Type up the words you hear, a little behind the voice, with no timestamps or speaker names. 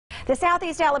The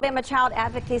Southeast Alabama Child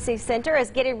Advocacy Center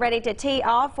is getting ready to tee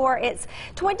off for its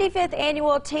 25th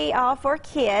annual Tee Off for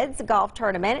Kids golf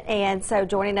tournament. And so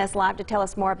joining us live to tell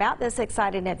us more about this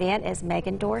exciting event is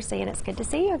Megan Dorsey, and it's good to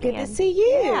see you again. Good to see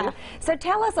you. Yeah. So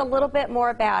tell us a little bit more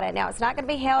about it. Now, it's not going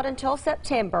to be held until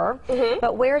September,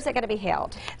 but where is it going to be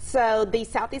held? So the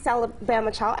Southeast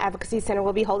Alabama Child Advocacy Center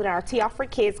will be holding our Tee Off for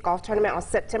Kids golf tournament on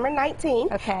September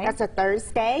 19th. Okay. That's a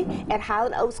Thursday at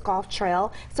Highland Oaks Golf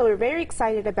Trail. So we're very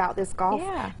excited about this golf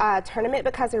tournament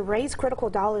because it raised critical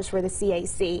dollars for the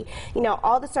CAC. You know,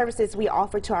 all the services we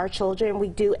offer to our children, we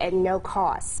do at no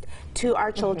cost to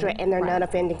our children and their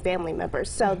non-offending family members.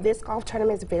 So this golf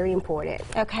tournament is very important.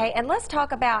 Okay, and let's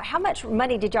talk about how much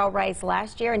money did y'all raise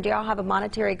last year, and do y'all have a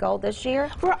monetary goal this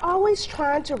year? We're always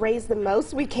trying to raise the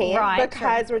most we can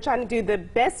because we're trying to do the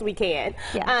best we can.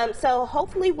 Yeah. So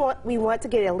hopefully we want to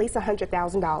get at least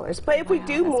 $100,000. But if we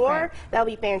do more, that'll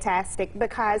be fantastic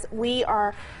because we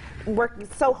are working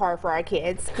so hard for our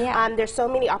kids. There's so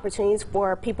many opportunities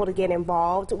for people to get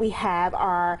involved. We have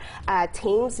our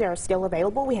teams that are still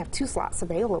available. We have 2 slots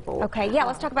available. Okay,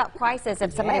 let's talk about prices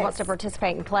if somebody wants to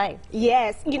participate and play.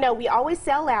 Yes, you know, we always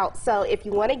sell out, so if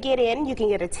you want to get in, you can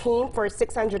get a team for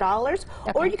 $600,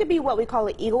 or you could be what we call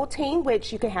an Eagle team,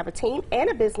 which you can have a team and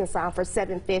a business on for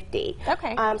 $750.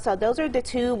 Okay. So those are the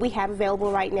 2 we have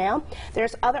available right now.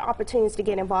 There's other opportunities to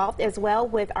get involved as well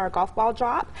with our golf ball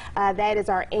drop. That is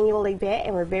our annual event,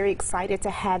 and we're very excited to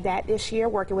have that this year,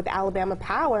 working with Alabama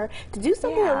Power to do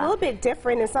something a little bit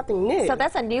different and something new. So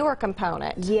that's a newer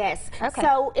component. Yes. Okay.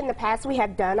 So in the past we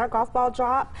have done our golf ball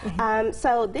drop.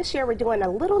 So this year we're doing a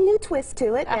little new twist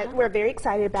to it that we're very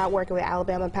excited about, working with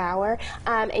Alabama Power.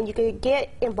 And you can get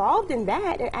involved in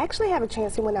that and actually have a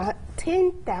chance to win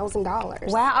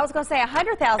 $10,000. Wow, I was going to say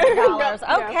 $100,000.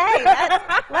 Okay,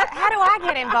 how do I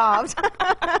get involved?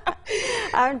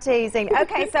 I'm teasing.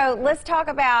 Okay, so let's talk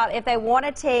about if they want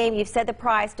a team. You've said the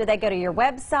price. Do they go to your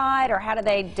website, or how do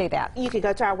they do that? You can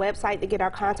go to our website to get our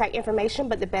contact information,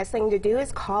 but the best thing to do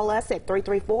is call us at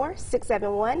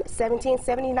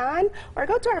 334-671-1779, or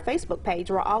go to our Facebook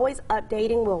page. We're always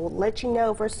updating. We'll let you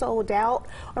know if we're sold out,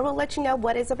 or we'll let you know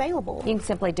what is available. You can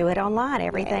simply do it online.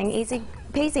 Everything easy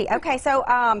peasy. Okay, so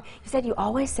you said you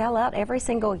always sell out every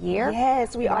single year?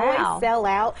 Yes, we always sell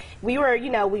out. We were,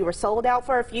 you know, we were sold out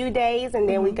for a few days, and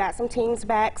then we got some teams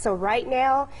back. So right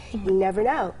now, you never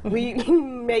know. We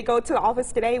may go to the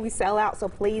office today, we sell out, so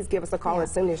please give us a call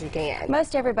as soon as you can.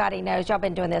 Most everybody knows y'all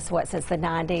been doing this, what, since the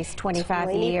 90s,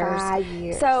 25 years?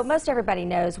 Years. So most everybody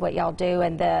knows what y'all do,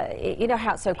 and you know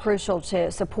how it's so crucial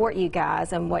to support you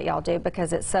guys and what y'all do,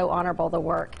 because it's so honorable, the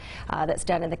work that's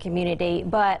done in the community.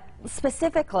 But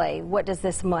specifically, what does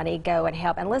this money go and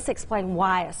help? And let's explain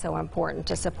why it's so important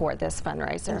to support this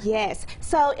fundraiser. Yes.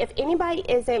 So if anybody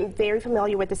isn't very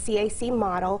familiar with the CAC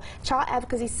model, child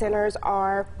advocacy centers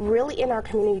are really in our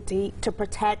community to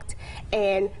protect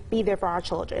and be there for our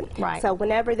children. Right. So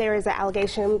whenever there is an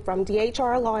allegation from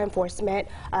DHR law enforcement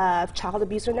of child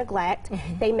abuse or neglect,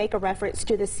 they make a reference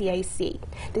to the CAC.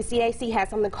 The CAC has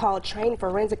something called trained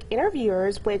forensic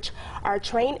interviewers, which are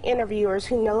trained interviewers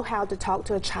who know how to talk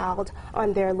to a child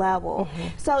on their level.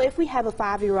 So if we have a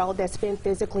 5-year-old that's been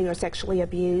physically or sexually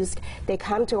abused, they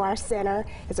come to our center.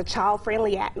 It's a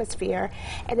child-friendly atmosphere,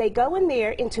 and they go in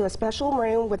there into a special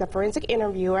room with a forensic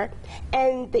interviewer,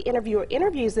 and the interviewer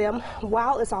interviews them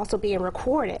while it's also being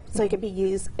recorded, so it can be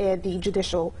used in the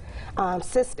judicial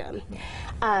system.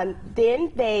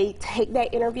 Then they take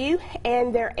that interview,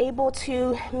 and they're able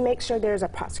to make sure there's a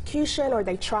prosecution, or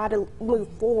they try to move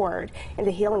forward in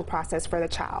the healing process for the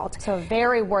child. So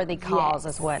very worthy cause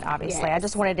is what, obviously. I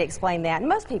just wanted to explain that. And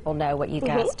most people know what you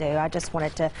guys do. I just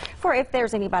wanted to, for if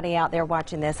there's anybody out there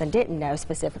watching this and didn't know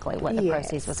specifically what the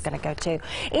proceeds was going to go to.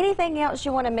 Anything else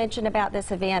you want to mention about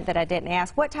this event that I didn't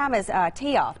ask? What time is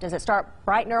tee off? Does it start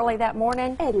bright and early that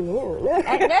morning? At noon.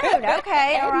 At noon,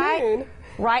 okay, all right. Noon.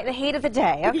 Right, the heat of the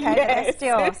day. Okay,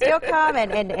 still come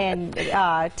and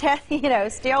you know,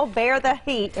 still bear the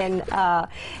heat, and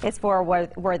it's for a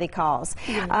worthy cause.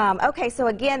 Okay, so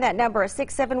again, that number is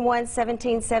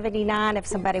 671-1779 if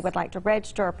somebody would like to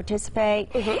register or participate,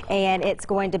 and it's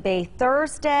going to be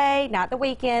Thursday, not the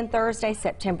weekend, Thursday,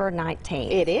 September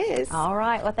 19th. It is. All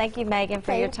right. Well, thank you, Megan,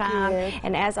 for your time.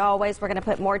 And as always, we're going to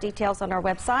put more details on our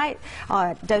website,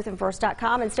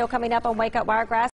 dothanfirst.com, and still coming up on Wake Up Wiregrass.